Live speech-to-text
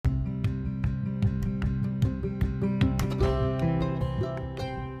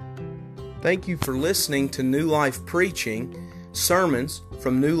Thank you for listening to New Life Preaching, sermons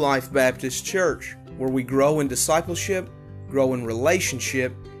from New Life Baptist Church, where we grow in discipleship, grow in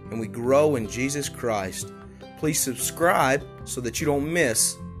relationship, and we grow in Jesus Christ. Please subscribe so that you don't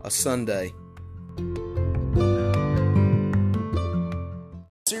miss a Sunday.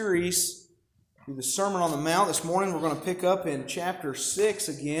 Series through the Sermon on the Mount. This morning we're going to pick up in chapter 6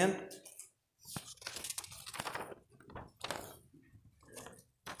 again.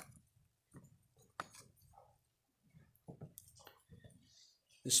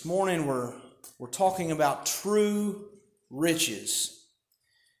 This morning we're talking about true riches.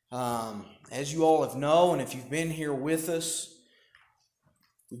 As you all have known, and if you've been here with us,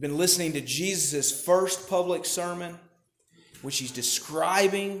 we've been listening to Jesus' first public sermon, which he's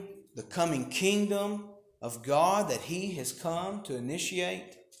describing the coming kingdom of God that he has come to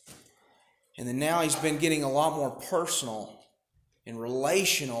initiate. And then now he's been getting a lot more personal and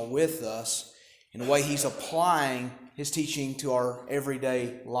relational with us in the way he's applying his teaching to our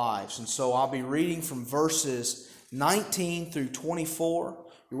everyday lives. And so I'll be reading from verses 19 through 24.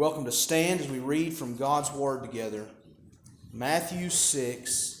 You're welcome to stand as we read from God's Word together. Matthew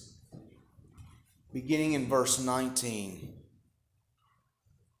 6, beginning in verse 19.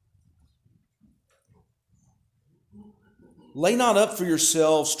 Lay not up for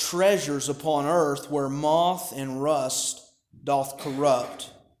yourselves treasures upon earth, where moth and rust doth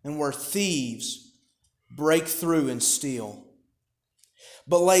corrupt, and where thieves break through and steal.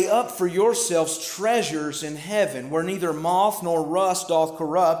 But lay up for yourselves treasures in heaven, where neither moth nor rust doth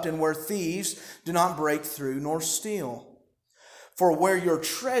corrupt, and where thieves do not break through nor steal. For where your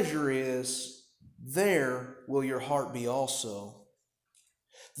treasure is, there will your heart be also.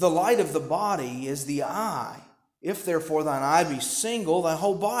 The light of the body is the eye. If therefore thine eye be single, thy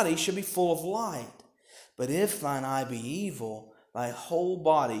whole body should be full of light. But if thine eye be evil, thy whole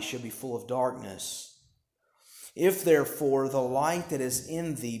body should be full of darkness. If therefore the light that is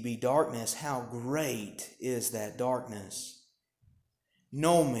in thee be darkness, how great is that darkness?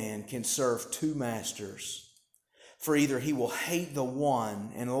 No man can serve two masters, for either he will hate the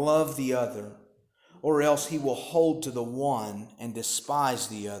one and love the other, or else he will hold to the one and despise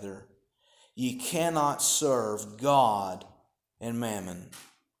the other. Ye cannot serve God and mammon.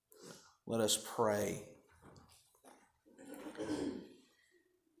 Let us pray.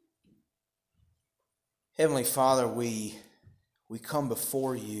 Heavenly Father, we come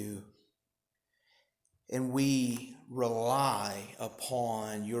before you and we rely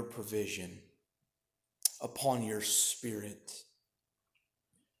upon your provision, upon your Spirit.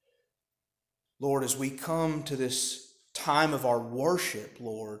 Lord, as we come to this time of our worship,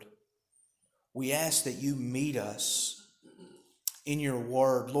 Lord, we ask that you meet us in your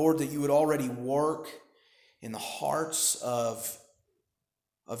word. Lord, that you would already work in the hearts of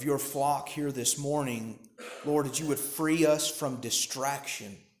your flock here this morning. Lord, that you would free us from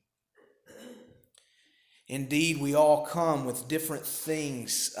distraction. Indeed, we all come with different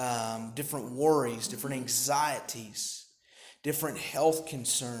things, different worries, different anxieties, different health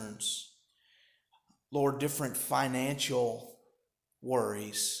concerns. Lord, different financial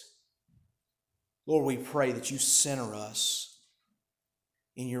worries. Lord, we pray that you center us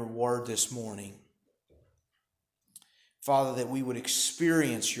in your word this morning. Father, that we would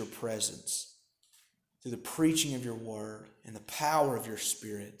experience your presence through the preaching of your word and the power of your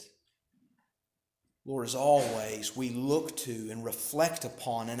Spirit. Lord, as always, we look to and reflect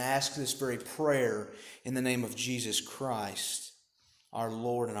upon and ask this very prayer in the name of Jesus Christ, our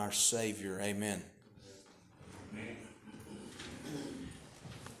Lord and our Savior. Amen. Amen.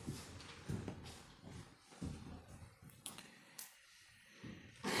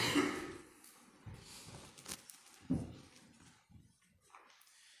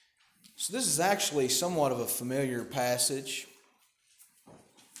 So this is actually somewhat of a familiar passage.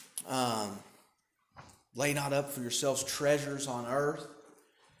 Lay not up for yourselves treasures on earth.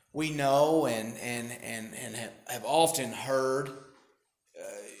 We know and have often heard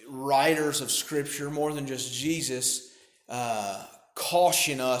writers of Scripture, more than just Jesus,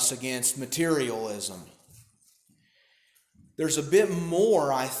 caution us against materialism. There's a bit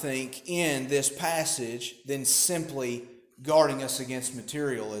more, I think, in this passage than simply guarding us against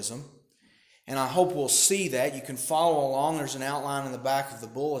materialism. And I hope we'll see that. You can follow along. There's an outline in the back of the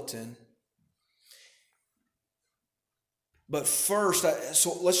bulletin. But first,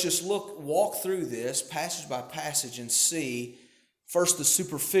 so let's just walk through this passage by passage and see, first, the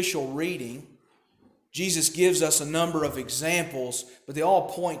superficial reading. Jesus gives us a number of examples, but they all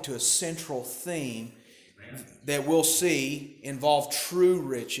point to a central theme that we'll see involve true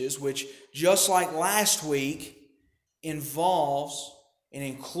riches, which, just like last week, involves and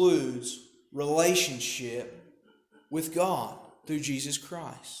includes relationship with God through Jesus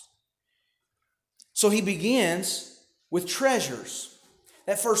Christ. So he begins with treasures.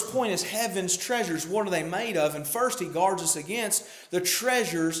 That first point is heaven's treasures. What are they made of? And first he guards us against the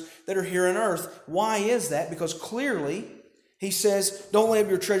treasures that are here on earth. Why is that? Because clearly he says, don't lay up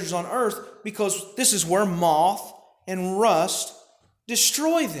your treasures on earth, because this is where moth and rust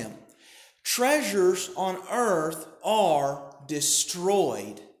destroy them. Treasures on earth are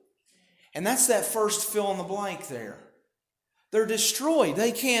destroyed. And that's that first fill in the blank there. They're destroyed.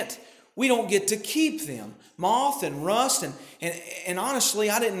 We don't get to keep them. Moth and rust, and honestly,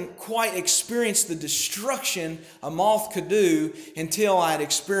 I didn't quite experience the destruction a moth could do until I'd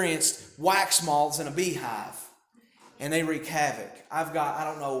experienced wax moths in a beehive. And they wreak havoc. I've got, I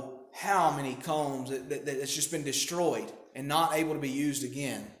don't know how many combs that's just been destroyed and not able to be used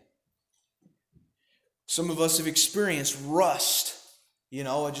again. Some of us have experienced rust.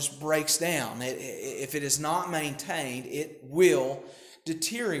 It just breaks down. If it is not maintained, it will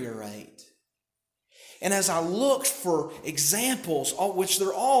deteriorate. And as I looked for examples, which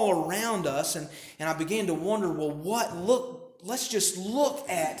they're all around us, and I began to wonder, let's just look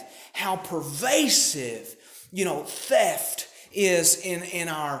at how pervasive, theft is in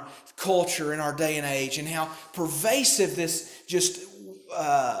our culture, in our day and age, and how pervasive this just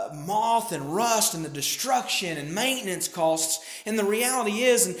moth and rust and the destruction and maintenance costs. And the reality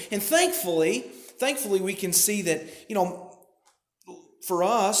is, and thankfully we can see that, for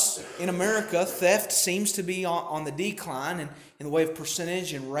us in America, theft seems to be on the decline in the way of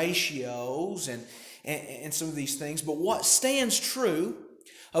percentage and ratios and some of these things. But what stands true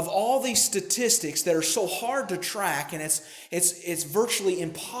of all these statistics that are so hard to track, and it's virtually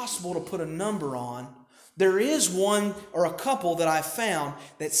impossible to put a number on, there is one or a couple that I found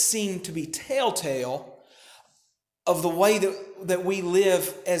that seem to be telltale of the way that we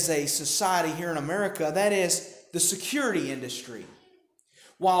live as a society here in America. That is the security industry.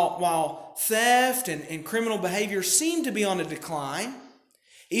 While theft and criminal behavior seem to be on a decline,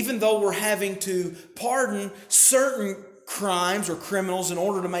 even though we're having to pardon certain crimes or criminals in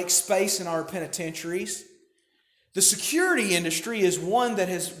order to make space in our penitentiaries, the security industry is one that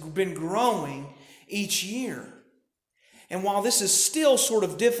has been growing each year. And while this is still sort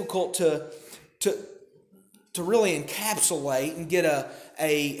of difficult to really encapsulate and get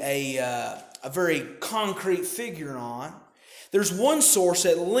a very concrete figure on, there's one source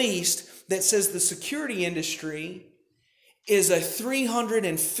at least that says the security industry is a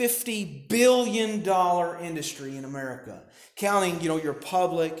 $350 billion industry in America, counting your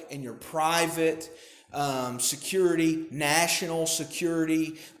public and your private security, national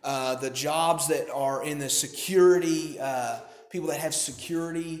security, the jobs that are in the security, people that have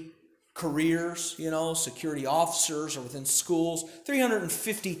security careers, security officers or within schools.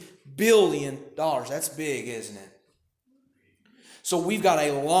 $350 billion. That's big, isn't it? So we've got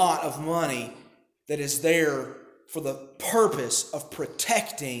a lot of money that is there for the purpose of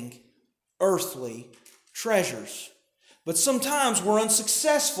protecting earthly treasures. But sometimes we're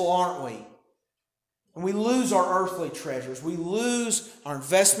unsuccessful, aren't we? And we lose our earthly treasures. We lose our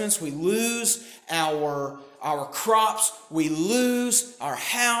investments. We lose our crops. We lose our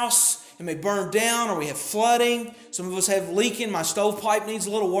house. It may burn down, or we have flooding. Some of us have leaking. My stovepipe needs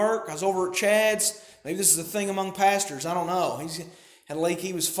a little work. I was over at Chad's. Maybe this is a thing among pastors. I don't know. He's had a leak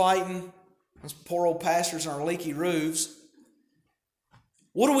he was fighting. Those poor old pastors on our leaky roofs.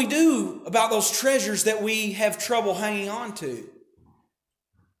 What do we do about those treasures that we have trouble hanging on to?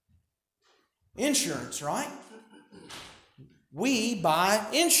 Insurance, right? We buy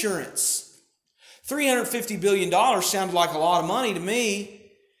insurance. $350 billion sounded like a lot of money to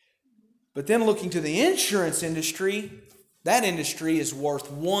me. But then looking to the insurance industry, that industry is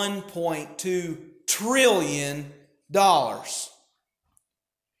worth $1.2 trillion.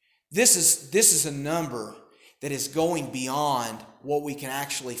 This is a number that is going beyond what we can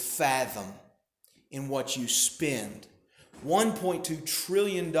actually fathom in what you spend. $1.2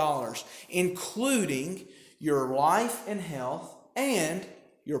 trillion, including your life and health and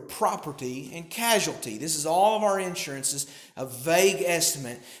your property and casualty. This is all of our insurances, a vague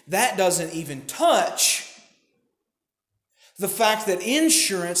estimate. That doesn't even touch the fact that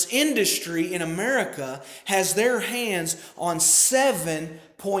insurance industry in America has their hands on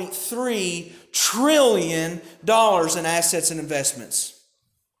 $7.3 trillion in assets and investments.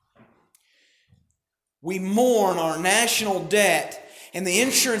 We mourn our national debt, and the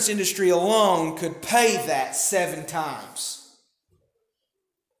insurance industry alone could pay that 7 times.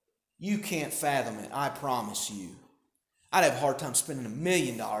 You can't fathom it, I promise you. I'd have a hard time spending $1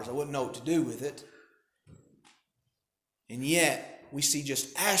 million. I wouldn't know what to do with it. And yet, we see just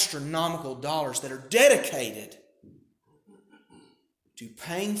astronomical dollars that are dedicated to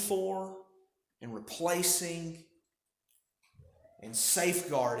paying for and replacing and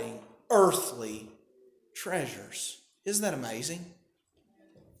safeguarding earthly treasures. Isn't that amazing?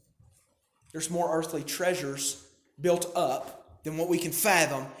 There's more earthly treasures built up than what we can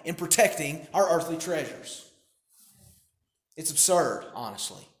fathom in protecting our earthly treasures. It's absurd,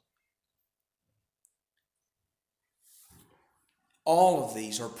 honestly. All of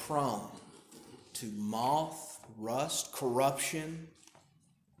these are prone to moth, rust, corruption,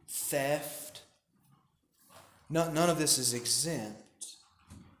 theft. None of this is exempt.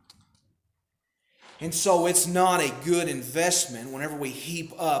 And so it's not a good investment whenever we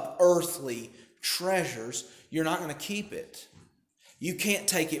heap up earthly treasures. You're not going to keep it. You can't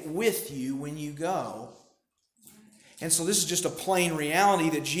take it with you when you go. And so this is just a plain reality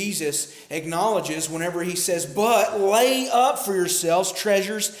that Jesus acknowledges whenever he says, "But lay up for yourselves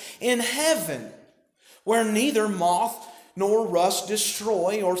treasures in heaven, where neither moth nor rust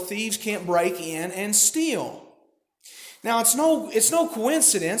destroy, or thieves can't break in and steal." Now, it's no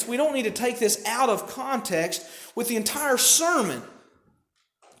coincidence. We don't need to take this out of context with the entire sermon.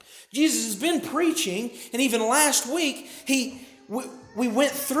 Jesus has been preaching, and even last week, we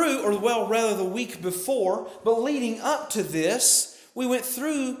went through, or well, rather the week before, but leading up to this, we went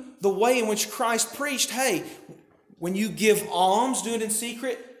through the way in which Christ preached, hey, when you give alms, do it in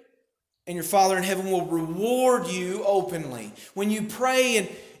secret, and your Father in heaven will reward you openly. When you pray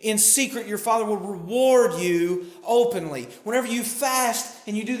in secret, your Father will reward you openly. Whenever you fast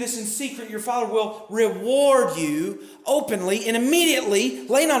and you do this in secret, your Father will reward you openly. And immediately,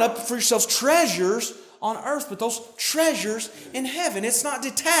 lay not up for yourselves treasures on earth, but those treasures in heaven. It's not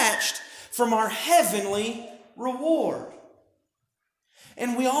detached from our heavenly reward.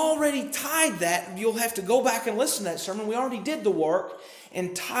 And we already tied that. You'll have to go back and listen to that sermon. We already did the work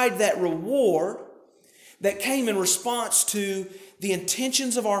and tied that reward that came in response to the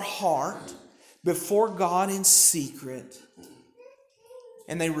intentions of our heart before God in secret.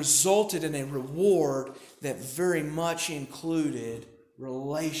 And they resulted in a reward that very much included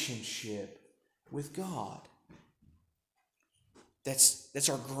relationship with God. That's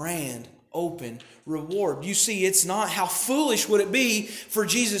our grand open reward. You see, it's not, how foolish would it be for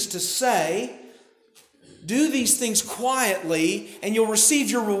Jesus to say, do these things quietly and you'll receive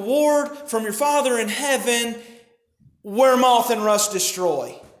your reward from your Father in heaven where moth and rust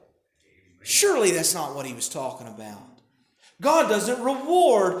destroy. Surely that's not what he was talking about. God doesn't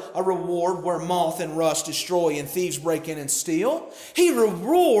reward a reward where moth and rust destroy and thieves break in and steal. He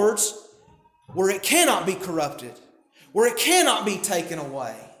rewards where it cannot be corrupted, where it cannot be taken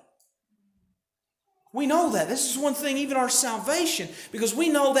away. We know that. This is one thing, even our salvation, because we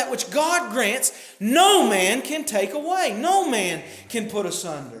know that which God grants, no man can take away. No man can put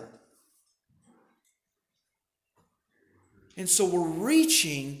asunder. And so we're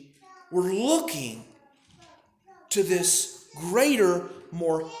looking to this greater,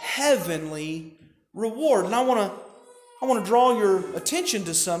 more heavenly reward. And I want to draw your attention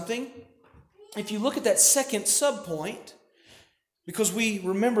to something. If you look at that second subpoint, because we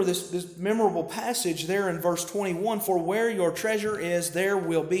remember this memorable passage there in verse 21, "For where your treasure is, there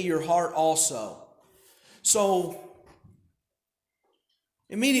will be your heart also." So,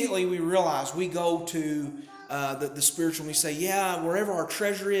 immediately we realize, we go to the spiritual and we say, yeah, wherever our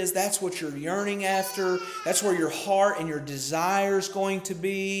treasure is, that's what you're yearning after. That's where your heart and your desire is going to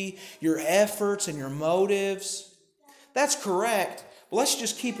be, your efforts and your motives. That's correct, but let's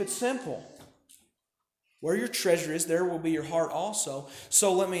just keep it simple. Where your treasure is, there will be your heart also.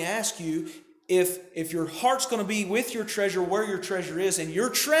 So let me ask you, if your heart's going to be with your treasure where your treasure is, and your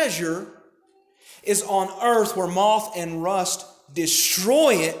treasure is on earth where moth and rust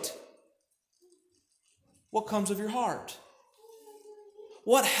destroy it, what comes of your heart?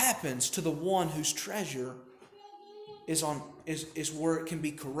 What happens to the one whose treasure is where it can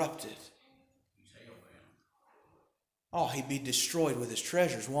be corrupted? Oh, he'd be destroyed with his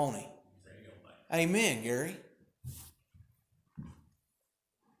treasures, won't he? Amen, Gary.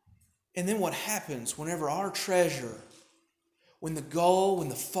 And then what happens whenever our treasure, when the goal, when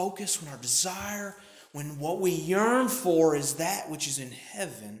the focus, when our desire, when what we yearn for is that which is in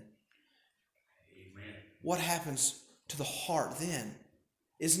heaven, amen, what happens to the heart then?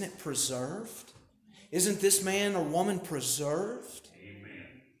 Isn't it preserved? Isn't this man or woman preserved?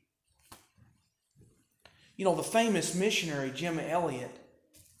 Amen. You know, the famous missionary Jim Elliot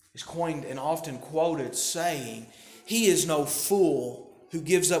is coined and often quoted saying, "He is no fool who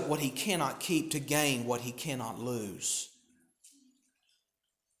gives up what he cannot keep to gain what he cannot lose."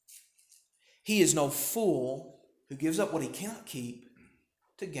 He is no fool who gives up what he cannot keep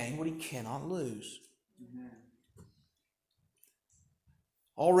to gain what he cannot lose. Amen.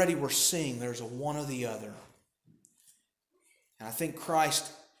 Already we're seeing there's a one or the other. And I think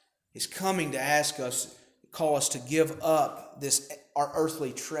Christ is coming to ask us, call us to give up our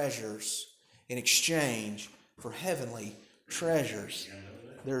earthly treasures in exchange for heavenly treasures.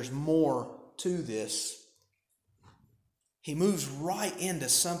 There's more to this. He moves right into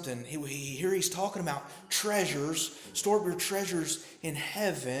something. Here he's talking about treasures. Store up your treasures in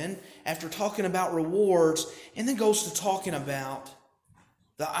heaven after talking about rewards, and then goes to talking about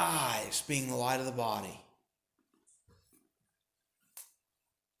the eyes being the light of the body.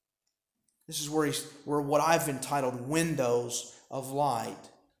 This is where what I've entitled windows of light.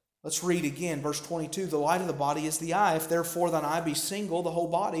 Let's read again, verse 22. The light of the body is the eye. If therefore thine eye be single, the whole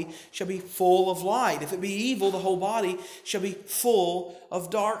body shall be full of light. If it be evil, the whole body shall be full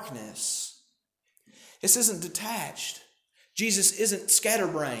of darkness. This isn't detached. Jesus isn't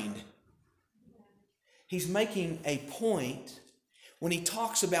scatterbrained. He's making a point when he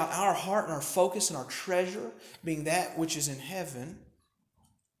talks about our heart and our focus and our treasure being that which is in heaven.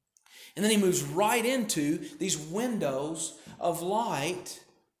 And then he moves right into these windows of light.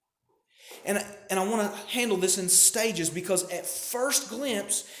 And I want to handle this in stages because at first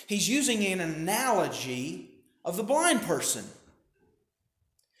glimpse, he's using an analogy of the blind person.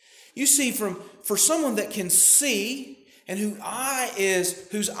 You see, for someone that can see and whose eye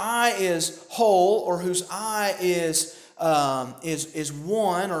is whole, or whose eye is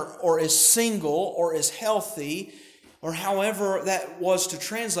one, or is single, or is healthy, or however that was to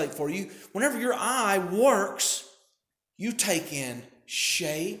translate for you, whenever your eye works, you take in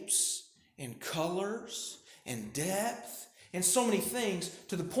shapes and colors and depth and so many things,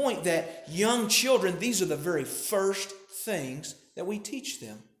 to the point that young children, these are the very first things that we teach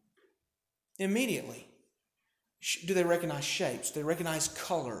them immediately. Do they recognize shapes? Do they recognize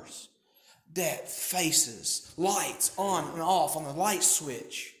colors, depth, faces, lights on and off on the light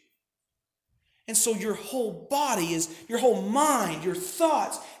switch? And so your whole body your whole mind, your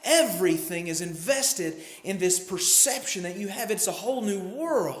thoughts, everything is invested in this perception that you have. It's a whole new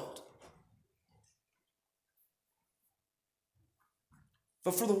world.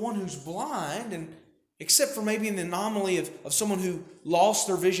 But for the one who's blind, and except for maybe an anomaly of someone who lost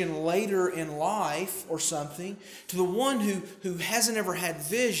their vision later in life or something, to the one who hasn't ever had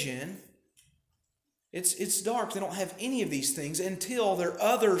vision, it's dark. They don't have any of these things until their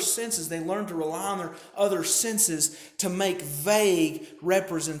other senses, they learn to rely on their other senses to make vague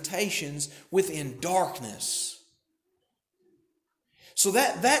representations within darkness. So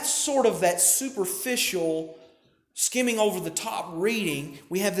that's sort of that superficial, skimming over the top reading.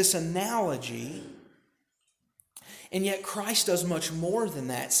 We have this analogy. And yet Christ does much more than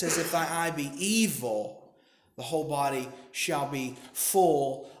that. It says, if thy eye be evil, the whole body shall be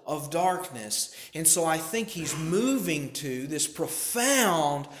full of darkness. And so I think he's moving to this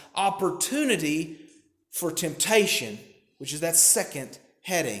profound opportunity for temptation, which is that second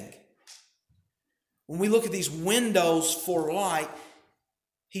heading. When we look at these windows for light,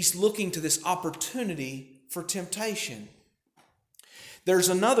 he's looking to this opportunity for temptation. There's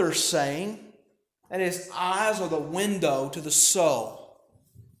another saying, that is, eyes are the window to the soul.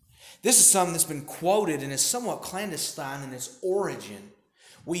 This is something that's been quoted and is somewhat clandestine in its origin.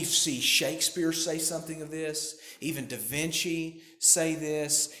 We see Shakespeare say something of this, even Da Vinci say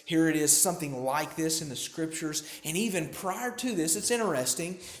this. Here it is, something like this in the Scriptures. And even prior to this, it's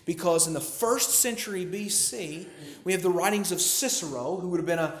interesting because in the 1st century BC, we have the writings of Cicero, who would have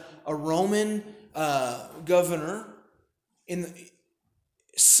been a Roman governor, and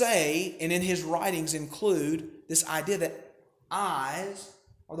in his writings include this idea that eyes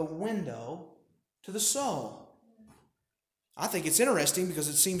are the window to the soul. I think it's interesting because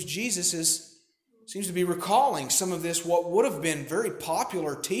it seems Jesus seems to be recalling some of this, what would have been very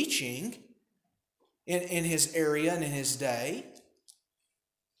popular teaching in his area and in his day.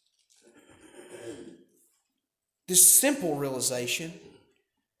 This simple realization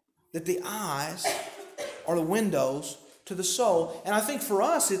that the eyes are the windows to the soul. And I think for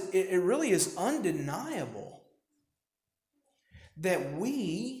us, it really is undeniable that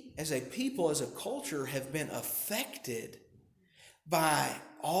we, as a people, as a culture, have been affected by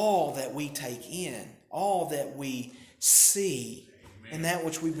all that we take in, all that we see, and that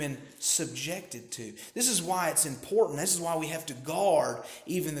which we've been subjected to. This is why it's important. This is why we have to guard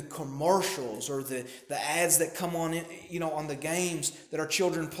even the commercials or the ads that come on, on the games that our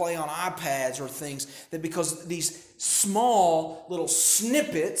children play on iPads or things. That because these small little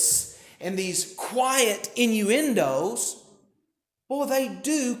snippets and these quiet innuendos, they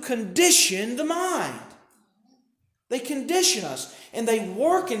do condition the mind. They condition us, and they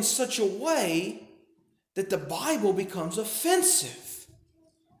work in such a way that the Bible becomes offensive.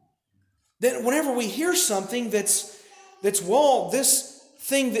 That whenever we hear something that's this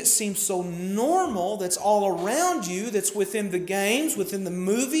thing that seems so normal, that's all around you, that's within the games, within the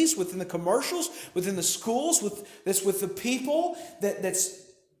movies, within the commercials, within the schools, that's with the people, that's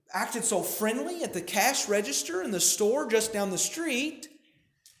acted so friendly at the cash register in the store just down the street.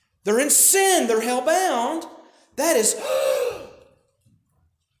 They're in sin, they're hell-bound. That is,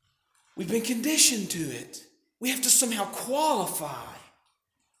 we've been conditioned to it. We have to somehow qualify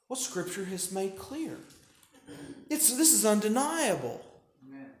what Scripture has made clear. This is undeniable.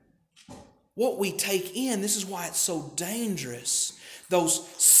 What we take in, this is why it's so dangerous. Those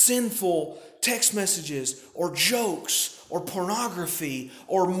sinful text messages or jokes or pornography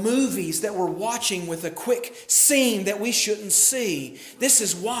or movies that we're watching with a quick scene that we shouldn't see. This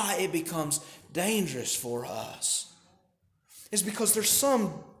is why it becomes dangerous for us. It's because there's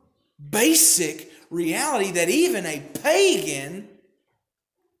some basic reality that even a pagan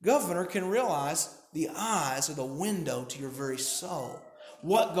governor can realize. The eyes are the window to your very soul.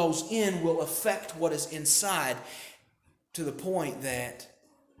 What goes in will affect what is inside, to the point that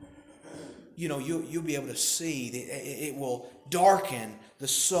you'll be able to see that it will darken the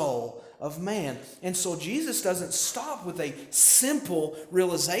soul of man. And so Jesus doesn't stop with a simple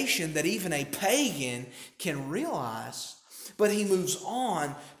realization that even a pagan can realize, but he moves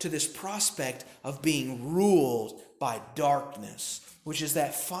on to this prospect of being ruled by darkness, which is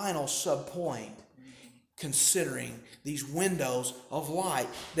that final subpoint, considering these windows of light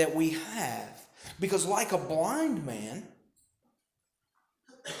that we have. Because like a blind man,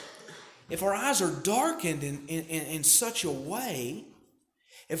 if our eyes are darkened in such a way,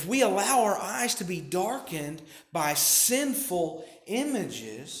 if we allow our eyes to be darkened by sinful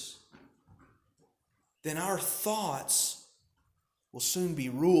images, then our thoughts will soon be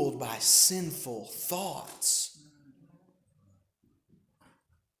ruled by sinful thoughts.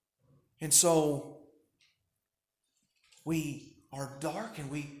 And so we are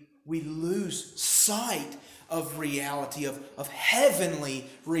darkened. We lose sight of reality, of heavenly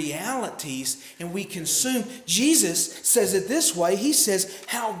realities, and we consume. Jesus says it this way. He says,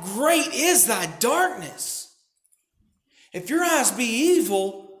 "How great is thy darkness." If your eyes be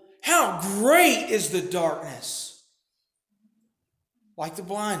evil, how great is the darkness? Like the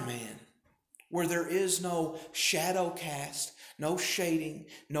blind man, where there is no shadow cast, no shading,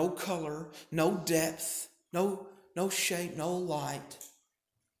 no color, no depth, no shape, no light.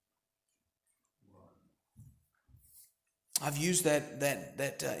 I've used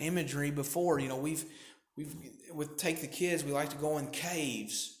that imagery before. We've take the kids. We like to go in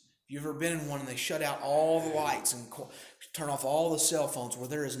caves. If you've ever been in one and they shut out all the lights and turn off all the cell phones, where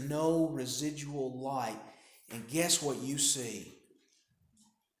there is no residual light, and guess what you see?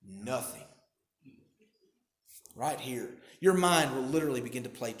 Nothing. Right here. Your mind will literally begin to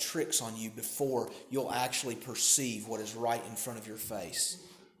play tricks on you before you'll actually perceive what is right in front of your face.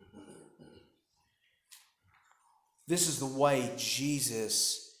 This is the way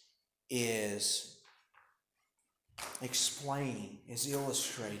Jesus is explaining, is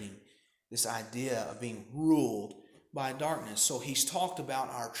illustrating this idea of being ruled by darkness. So he's talked about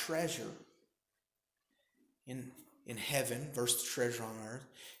our treasure in heaven versus treasure on earth.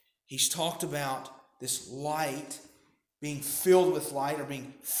 He's talked about this light being filled with light or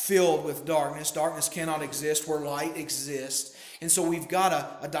being filled with darkness. Darkness cannot exist where light exists. And so we've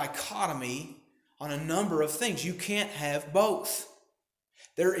got a dichotomy on a number of things. You can't have both.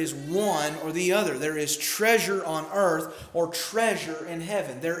 There is one or the other. There is treasure on earth or treasure in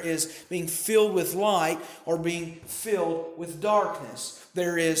heaven. There is being filled with light or being filled with darkness.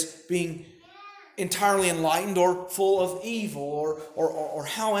 There is being entirely enlightened or full of evil, or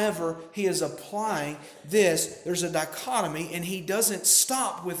however he is applying this. There's a dichotomy, and he doesn't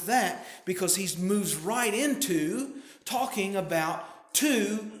stop with that, because he moves right into talking about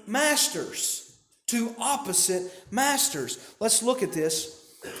two masters, two opposite masters. Let's look at this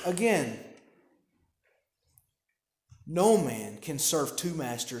again. No man can serve two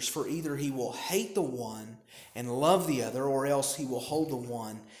masters, for either he will hate the one and love the other, or else he will hold the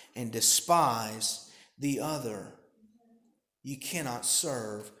one and despise the other. You cannot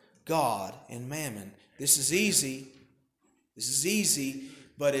serve God and mammon. This is easy.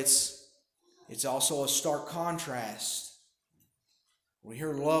 But it's also a stark contrast. We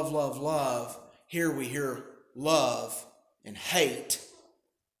hear love, love, love. Here we hear love and hate.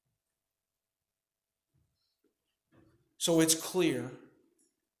 So it's clear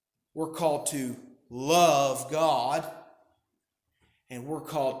we're called to love God, and we're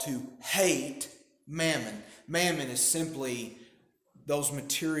called to hate Mammon. Mammon is simply those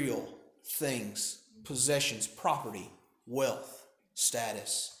material things, possessions, property, wealth,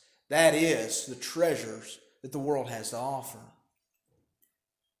 status. That is the treasures that the world has to offer.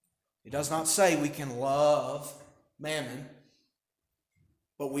 It does not say we can love mammon,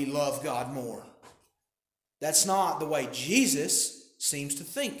 but we love God more. That's not the way Jesus seems to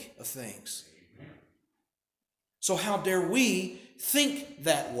think of things. So how dare we think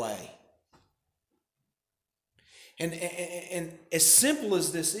that way? And as simple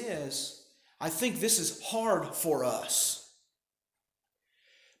as this is, I think this is hard for us.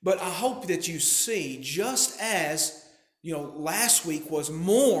 But I hope that you see, just as last week was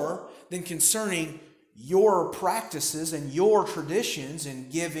more than concerning your practices and your traditions in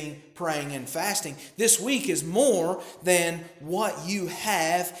giving, praying, and fasting. This week is more than what you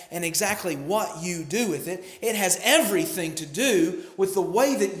have and exactly what you do with it. It has everything to do with the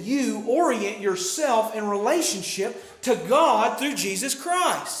way that you orient yourself in relationship to God through Jesus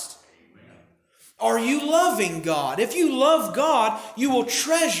Christ. Are you loving God? If you love God, you will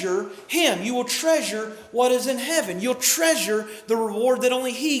treasure Him. You will treasure what is in heaven. You'll treasure the reward that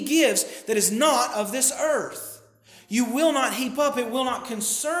only He gives, that is not of this earth. You will not heap up. It will not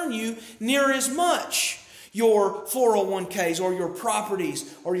concern you near as much. Your 401ks or your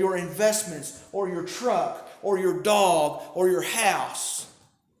properties or your investments or your truck or your dog or your house.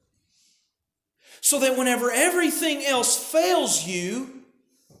 So that whenever everything else fails you,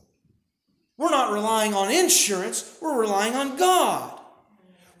 we're not relying on insurance, we're relying on God.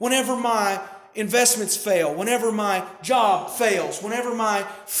 Whenever my investments fail, whenever my job fails, whenever my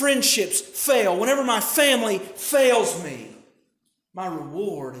friendships fail, whenever my family fails me, my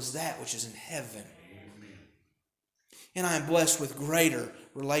reward is that which is in heaven. And I am blessed with greater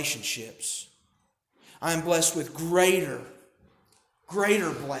relationships. I am blessed with greater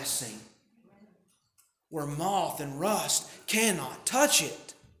blessing, where moth and rust cannot touch it.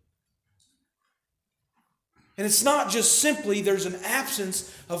 And it's not just simply there's an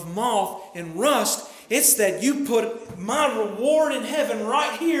absence of moth and rust. It's that you put my reward in heaven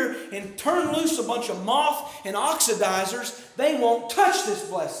right here and turn loose a bunch of moth and oxidizers. They won't touch this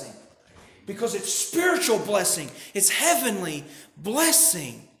blessing because it's spiritual blessing. It's heavenly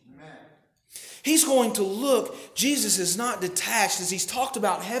blessing. He's going to look, Jesus is not detached as He's talked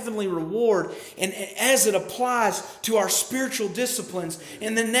about heavenly reward and as it applies to our spiritual disciplines.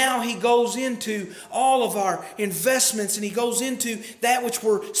 And then now He goes into all of our investments and He goes into that which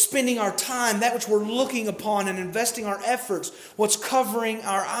we're spending our time, that which we're looking upon and investing our efforts, what's covering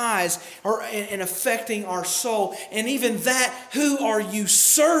our eyes and affecting our soul. And even that, who are you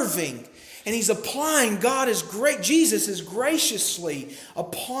serving? And He's applying, Jesus is graciously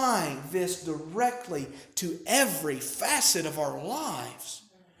applying this directly to every facet of our lives.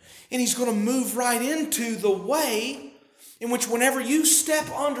 And He's going to move right into the way in which whenever you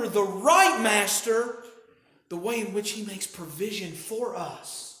step under the right master, the way in which He makes provision for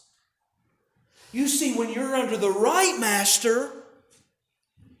us. You see, when you're under the right master,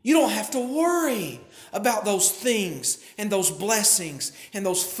 you don't have to worry about those things and those blessings and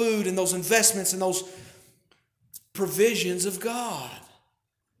those food and those investments and those provisions of God.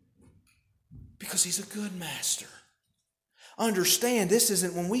 Because He's a good master. Understand, this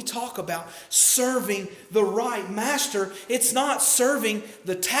isn't, when we talk about serving the right master, it's not serving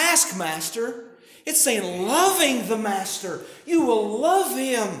the taskmaster. It's saying loving the master. You will love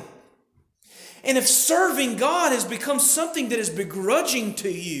Him. And if serving God has become something that is begrudging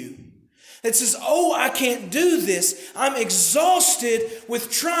to you, that says, oh, I can't do this, I'm exhausted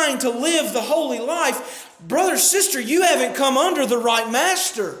with trying to live the holy life, brother, sister, you haven't come under the right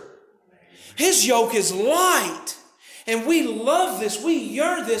master. His yoke is light. And we love this, we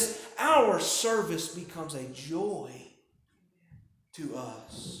yearn this. Our service becomes a joy to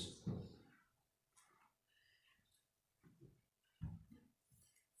us.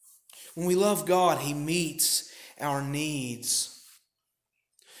 When we love God, He meets our needs.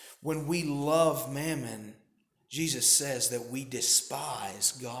 When we love mammon, Jesus says that we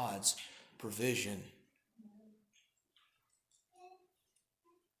despise God's provision.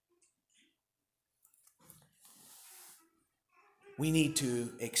 We need to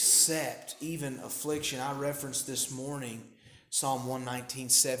accept even affliction. I referenced this morning Psalm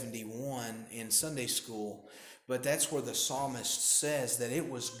 119:71 in Sunday school, but that's where the psalmist says that it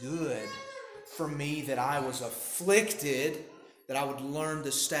was good for me that I was afflicted, that I would learn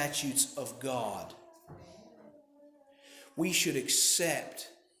the statutes of God. We should accept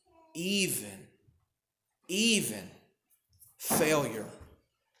even failure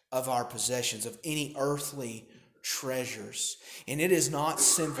of our possessions, of any earthly treasures. And it is not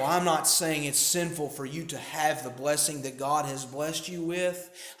sinful. I'm not saying it's sinful for you to have the blessing that God has blessed you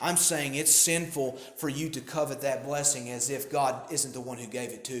with. I'm saying it's sinful for you to covet that blessing as if God isn't the one who gave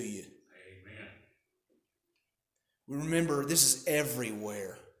it to you. Amen. Remember, this is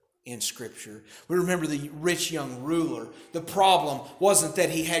everywhere in Scripture. We remember the rich young ruler. The problem wasn't that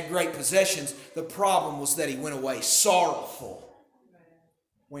he had great possessions. The problem was that he went away sorrowful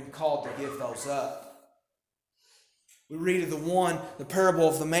when called to give those up. We read of the parable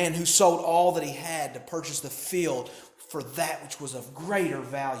of the man who sold all that he had to purchase the field for that which was of greater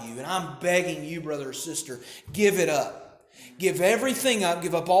value. And I'm begging you, brother or sister, give it up. Give everything up.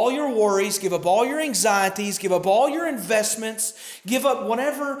 Give up all your worries. Give up all your anxieties. Give up all your investments. Give up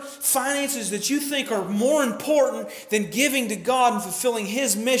whatever finances that you think are more important than giving to God and fulfilling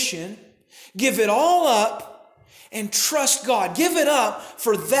His mission. Give it all up and trust God. Give it up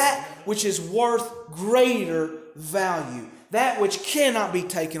for that which is worth greater value. That which cannot be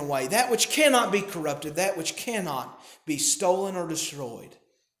taken away. That which cannot be corrupted. That which cannot be stolen or destroyed.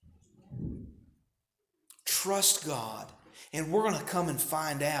 Trust God. And we're going to come and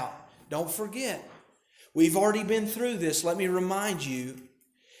find out. Don't forget, we've already been through this. Let me remind you,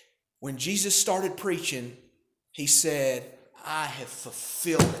 when Jesus started preaching, He said, I have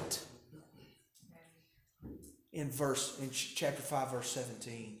fulfilled it. In chapter 5, verse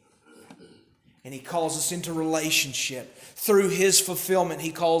 17. And He calls us into relationship. Through His fulfillment,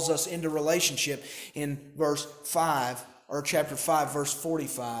 He calls us into relationship in chapter 5, verse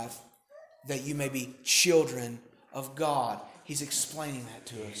 45, that you may be children of God. He's explaining that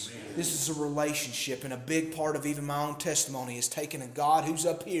to us. This is a relationship, and a big part of even my own testimony is taking a God who's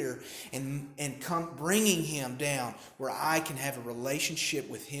up here and bringing Him down where I can have a relationship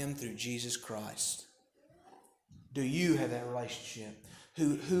with Him through Jesus Christ. Do you have that relationship?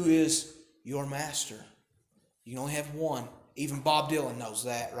 Who is your master? You can only have one. Even Bob Dylan knows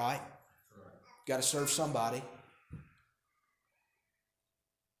that, right? Got to serve somebody.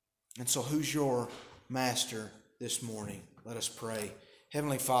 And so who's your master this morning? Let us pray.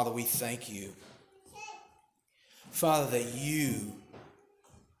 Heavenly Father, we thank You, Father, that You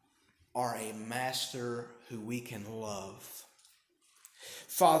are a master who we can love.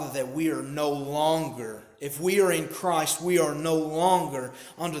 Father, that we are no longer, if we are in Christ, we are no longer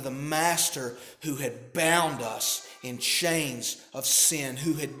under the master who had bound us in chains of sin,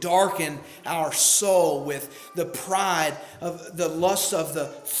 who had darkened our soul with the pride of the lust of the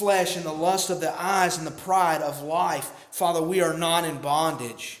flesh and the lust of the eyes and the pride of life. Father, we are not in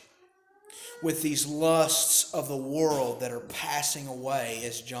bondage with these lusts of the world that are passing away,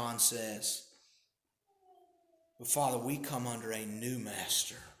 as John says. But Father, we come under a new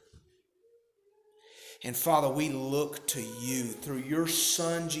master. And Father, we look to You through Your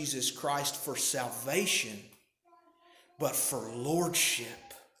Son, Jesus Christ, for salvation, but for lordship.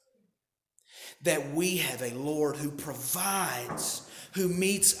 That we have a Lord who provides, who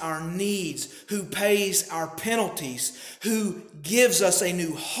meets our needs, who pays our penalties, who gives us a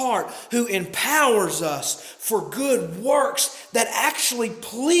new heart, who empowers us for good works that actually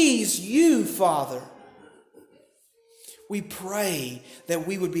please You, Father. We pray that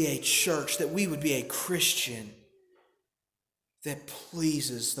we would be a church, that we would be a Christian that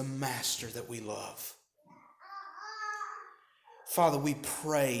pleases the Master that we love. Father, we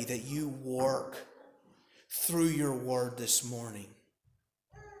pray that You work through Your word this morning.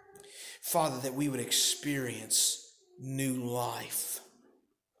 Father, that we would experience new life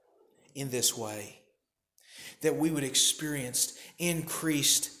in this way. That we would experience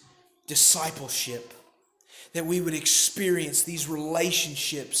increased discipleship. That we would experience these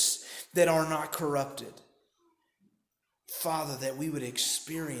relationships that are not corrupted. Father, that we would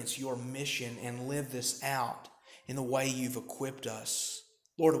experience Your mission and live this out in the way You've equipped us.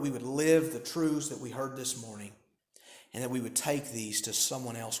 Lord, that we would live the truths that we heard this morning, and that we would take these to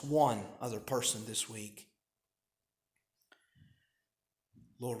someone else, one other person this week.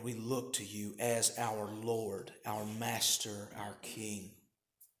 Lord, we look to You as our Lord, our Master, our King,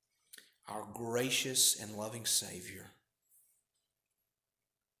 our gracious and loving Savior.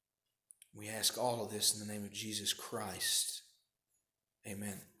 We ask all of this in the name of Jesus Christ.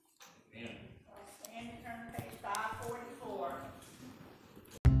 Amen. Amen. Stand and turn to page 544.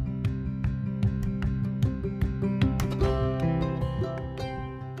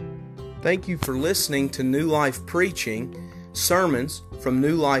 Thank you for listening to New Life Preaching, sermons from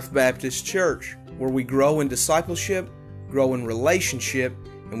New Life Baptist Church, where we grow in discipleship, grow in relationship,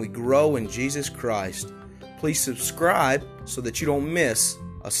 and we grow in Jesus Christ. Please subscribe so that you don't miss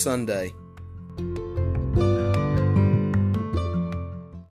a Sunday.